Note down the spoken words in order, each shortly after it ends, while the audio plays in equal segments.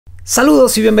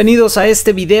Saludos y bienvenidos a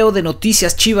este video de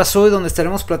Noticias Chivas hoy, donde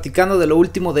estaremos platicando de lo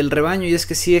último del rebaño, y es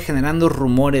que sigue generando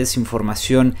rumores,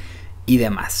 información y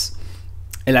demás.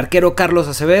 El arquero Carlos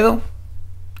Acevedo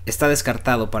está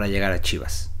descartado para llegar a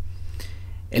Chivas.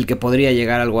 El que podría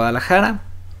llegar al Guadalajara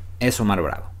es Omar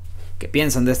Bravo. ¿Qué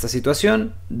piensan de esta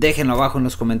situación? Déjenlo abajo en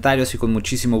los comentarios y con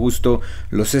muchísimo gusto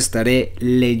los estaré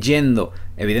leyendo.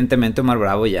 Evidentemente Omar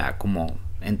Bravo ya como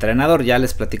entrenador, ya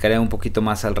les platicaré un poquito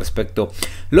más al respecto.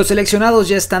 Los seleccionados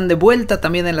ya están de vuelta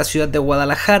también en la ciudad de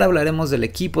Guadalajara. Hablaremos del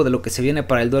equipo, de lo que se viene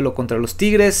para el duelo contra los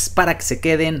Tigres, para que se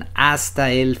queden hasta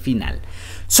el final.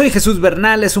 Soy Jesús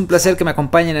Bernal, es un placer que me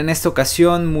acompañen en esta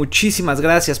ocasión. Muchísimas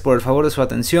gracias por el favor de su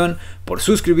atención, por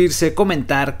suscribirse,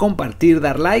 comentar, compartir,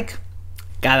 dar like.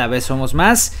 Cada vez somos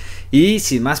más. Y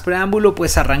sin más preámbulo,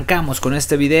 pues arrancamos con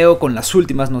este video con las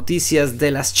últimas noticias de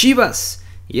las Chivas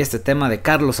y este tema de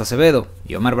Carlos Acevedo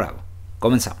y Omar Bravo.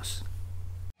 Comenzamos.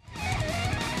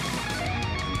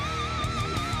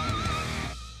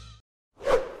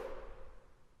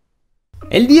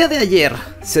 El día de ayer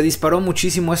se disparó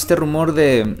muchísimo este rumor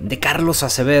de Carlos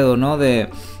Acevedo, ¿no? De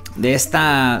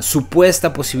esta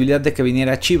supuesta posibilidad de que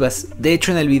viniera a Chivas. De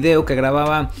hecho, en el video que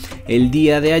grababa el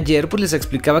día de ayer, pues les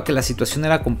explicaba que la situación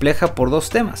era compleja por dos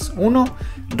temas. Uno,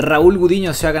 Raúl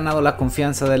Gudiño se ha ganado la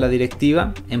confianza de la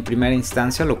directiva en primera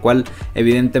instancia, lo cual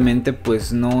evidentemente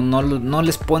pues no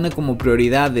les pone como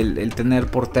prioridad el tener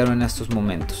portero en estos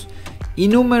momentos. Y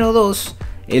número dos,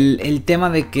 el tema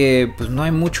de que pues no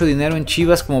hay mucho dinero en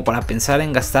Chivas como para pensar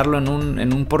en gastarlo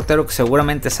en un portero que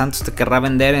seguramente Santos te querrá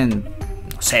vender en,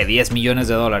 no sé, 10 millones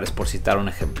de dólares, por citar un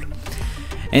ejemplo.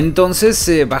 Entonces,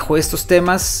 bajo estos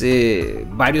temas,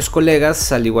 varios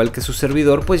colegas, al igual que su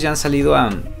servidor, pues ya han salido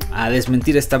a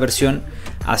desmentir esta versión,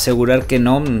 a asegurar que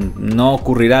no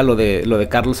ocurrirá lo de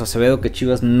Carlos Acevedo, que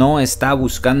Chivas no está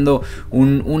buscando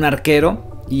un arquero.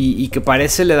 Y que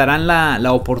parece le darán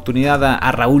la oportunidad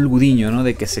a Raúl Gudiño, ¿no?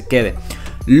 De que se quede.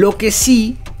 Lo que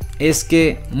sí es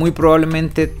que muy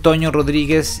probablemente Toño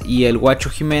Rodríguez y el Guacho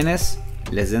Jiménez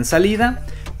les den salida,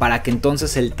 para que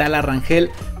entonces el tal Arrangel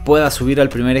pueda subir al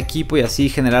primer equipo y así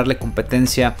generarle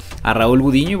competencia a Raúl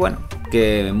Gudiño, y bueno,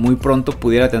 que muy pronto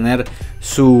pudiera tener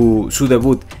su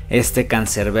debut este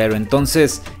cancerbero.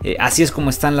 Entonces así es como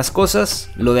están las cosas.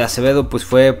 Lo de Acevedo pues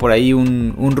fue por ahí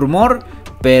un rumor,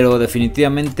 pero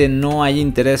definitivamente no hay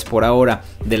interés por ahora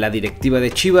de la directiva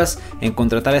de Chivas en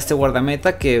contratar a este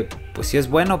guardameta, que pues sí es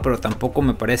bueno, pero tampoco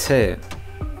me parece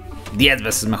 10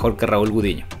 veces mejor que Raúl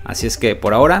Gudiño. Así es que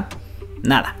por ahora,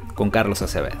 nada con Carlos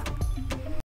Acevedo.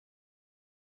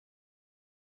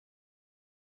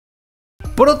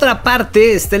 Por otra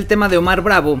parte está el tema de Omar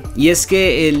Bravo, y es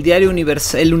que el diario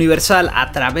Universal,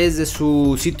 a través de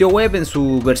su sitio web, en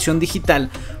su versión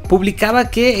digital, publicaba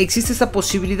que existe esta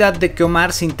posibilidad de que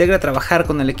Omar se integre a trabajar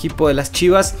con el equipo de las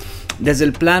Chivas desde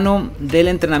el plano del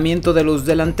entrenamiento de los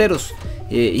delanteros.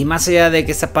 Y más allá de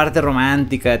que esa parte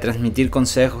romántica de transmitir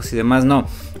consejos y demás, no.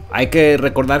 Hay que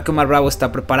recordar que Omar Bravo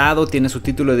está preparado, tiene su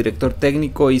título de director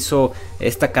técnico, hizo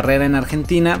esta carrera en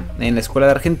Argentina, en la escuela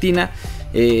de Argentina.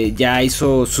 Ya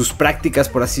hizo sus prácticas,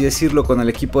 por así decirlo, con el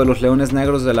equipo de los Leones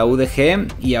Negros de la UDG,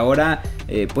 y ahora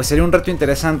pues sería un reto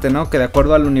interesante, ¿no? Que de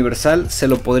acuerdo al Universal se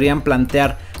lo podrían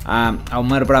plantear a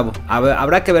Omar Bravo.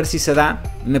 Habrá que ver si se da.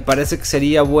 Me parece que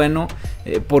sería bueno,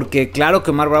 porque claro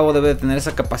que Omar Bravo debe de tener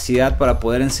esa capacidad para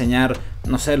poder enseñar,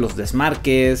 no sé, los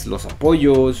desmarques, los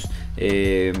apoyos,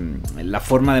 la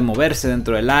forma de moverse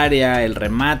dentro del área, el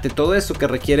remate, todo eso que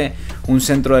requiere un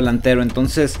centro delantero.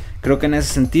 Entonces creo que en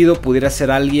ese sentido pudiera ser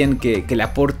alguien que le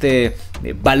aporte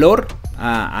valor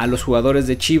a los jugadores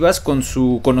de Chivas con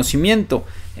su conocimiento.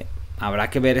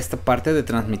 Habrá que ver esta parte de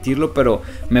transmitirlo, pero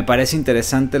me parece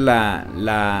interesante la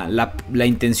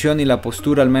intención y la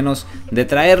postura, al menos, de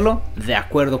traerlo, de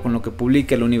acuerdo con lo que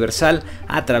publica el Universal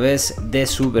a través de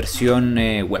su versión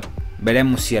web.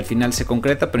 Veremos si al final se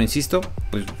concreta, pero insisto,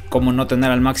 pues cómo no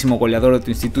tener al máximo goleador de tu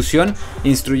institución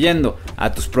instruyendo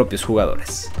a tus propios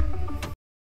jugadores.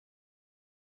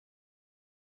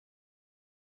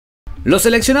 Los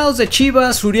seleccionados de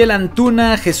Chivas, Uriel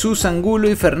Antuna, Jesús Angulo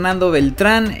y Fernando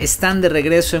Beltrán, están de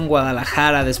regreso en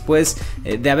Guadalajara después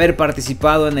de haber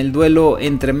participado en el duelo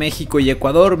entre México y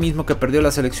Ecuador, mismo que perdió la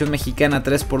selección mexicana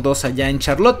 3-2 allá en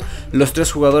Charlotte. Los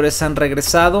tres jugadores han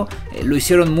regresado, lo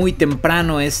hicieron muy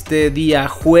temprano este día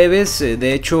jueves.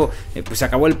 De hecho, pues se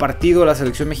acabó el partido, la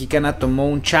selección mexicana tomó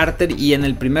un charter y en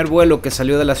el primer vuelo que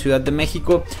salió de la Ciudad de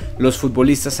México, los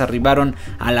futbolistas arribaron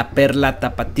a la Perla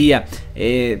Tapatía.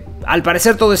 Al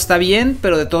parecer todo está bien,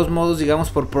 pero de todos modos, digamos,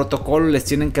 por protocolo les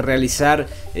tienen que realizar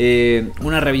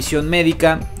una revisión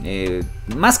médica.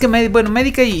 más que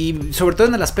médica y sobre todo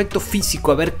en el aspecto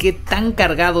físico, a ver qué tan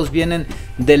cargados vienen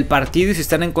del partido y si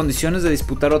están en condiciones de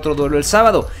disputar otro duelo el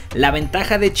sábado. La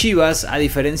ventaja de Chivas, a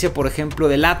diferencia por ejemplo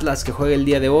del Atlas que juega el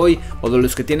día de hoy o de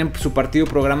los que tienen su partido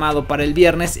programado para el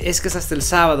viernes, es que es hasta el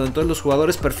sábado, entonces los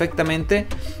jugadores perfectamente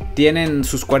tienen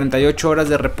sus 48 horas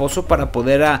de reposo para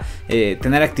poder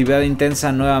tener actividad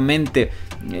intensa nuevamente.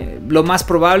 Lo más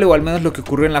probable, o al menos lo que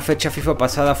ocurrió en la fecha FIFA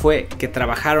pasada, fue que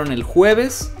trabajaron el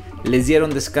jueves, les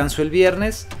dieron descanso el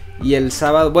viernes y el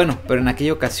sábado, bueno, pero en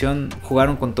aquella ocasión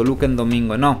jugaron con Toluca en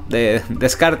domingo. No,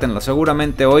 descártenlo,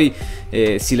 seguramente hoy,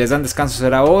 si les dan descanso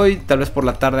será hoy, tal vez por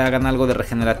la tarde hagan algo de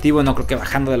regenerativo, no creo que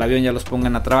bajando del avión ya los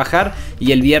pongan a trabajar,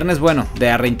 y el viernes, bueno,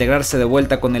 de reintegrarse de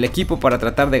vuelta con el equipo para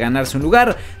tratar de ganarse un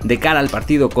lugar de cara al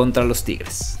partido contra los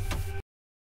Tigres.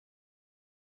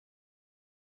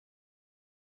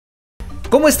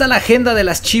 ¿Cómo está la agenda de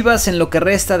las Chivas en lo que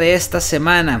resta de esta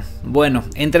semana? Bueno,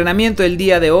 entrenamiento el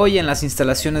día de hoy en las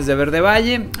instalaciones de Verde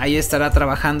Valle. Ahí estará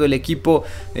trabajando el equipo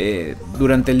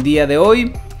durante el día de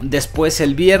hoy. Después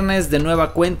el viernes de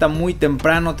nueva cuenta muy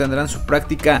temprano tendrán su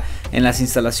práctica en las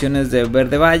instalaciones de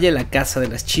Verde Valle, la casa de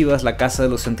las Chivas, la casa de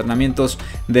los entrenamientos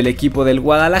del equipo del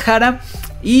Guadalajara.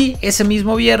 Y ese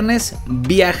mismo viernes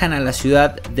viajan a la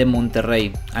ciudad de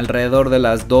Monterrey. Alrededor de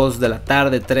las 2 de la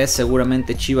tarde, 3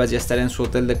 seguramente Chivas ya estará en su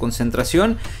hotel de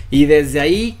concentración. Y desde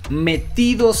ahí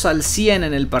metidos al 100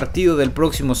 en el partido del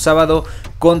próximo sábado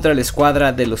contra la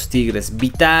escuadra de los Tigres.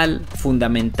 Vital,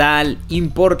 fundamental,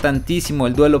 importantísimo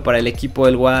el duelo para el equipo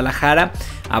del Guadalajara.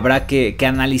 Habrá que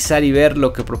analizar y ver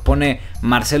lo que propone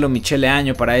marcelo, michel,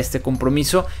 leaño para este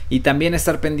compromiso. Y también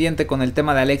estar pendiente con el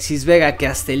tema de Alexis Vega, que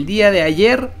hasta el día de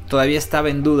ayer todavía estaba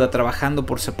en duda, trabajando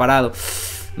por separado.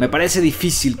 Me parece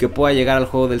difícil que pueda llegar al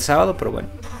juego del sábado, pero bueno,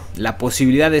 la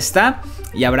posibilidad está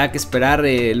y habrá que esperar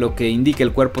lo que indique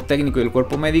el cuerpo técnico y el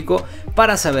cuerpo médico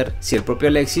para saber si el propio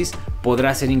Alexis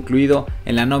podrá ser incluido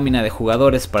en la nómina de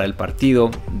jugadores para el partido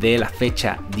de la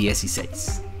fecha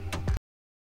 16.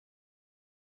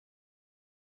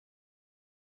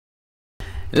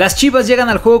 Las Chivas llegan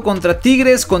al juego contra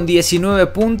Tigres con 19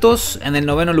 puntos en el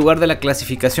 9º lugar de la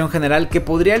clasificación general, que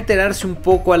podría alterarse un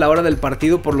poco a la hora del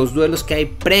partido por los duelos que hay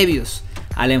previos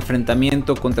al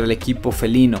enfrentamiento contra el equipo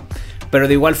felino. Pero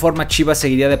de igual forma Chivas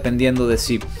seguiría dependiendo de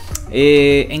sí.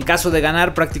 En caso de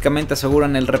ganar prácticamente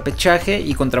aseguran el repechaje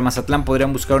y contra Mazatlán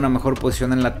podrían buscar una mejor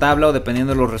posición en la tabla o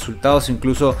dependiendo de los resultados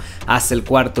incluso hasta el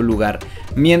 4º lugar.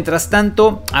 Mientras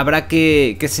tanto habrá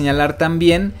que señalar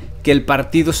también que el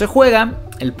partido se juega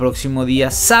el próximo día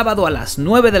sábado a las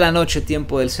 9 de la noche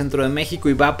tiempo del centro de México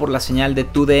y va por la señal de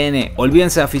TUDN.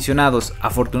 Olvídense, aficionados,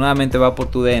 afortunadamente va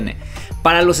por TUDN.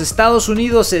 Para los Estados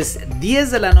Unidos es 10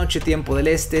 de la noche tiempo del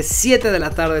este, 7 de la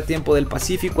tarde tiempo del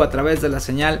Pacífico. A través de la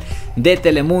señal de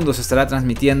Telemundo se estará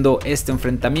transmitiendo este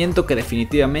enfrentamiento que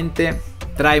definitivamente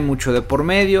trae mucho de por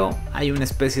medio. Hay una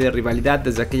especie de rivalidad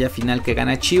desde aquella final que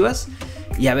gana Chivas.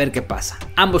 Y a ver qué pasa.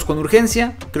 Ambos con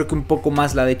urgencia, creo que un poco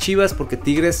más la de Chivas porque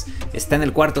Tigres está en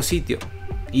el 4º sitio.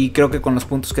 Y creo que con los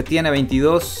puntos que tiene,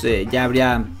 22, ya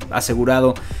habría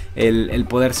asegurado el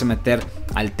poderse meter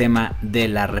al tema de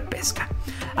la repesca.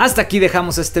 Hasta aquí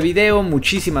dejamos este video,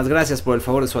 muchísimas gracias por el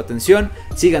favor de su atención.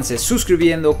 Síganse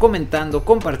suscribiendo, comentando,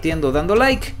 compartiendo, dando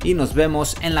like y nos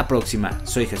vemos en la próxima.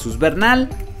 Soy Jesús Bernal,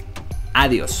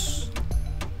 adiós.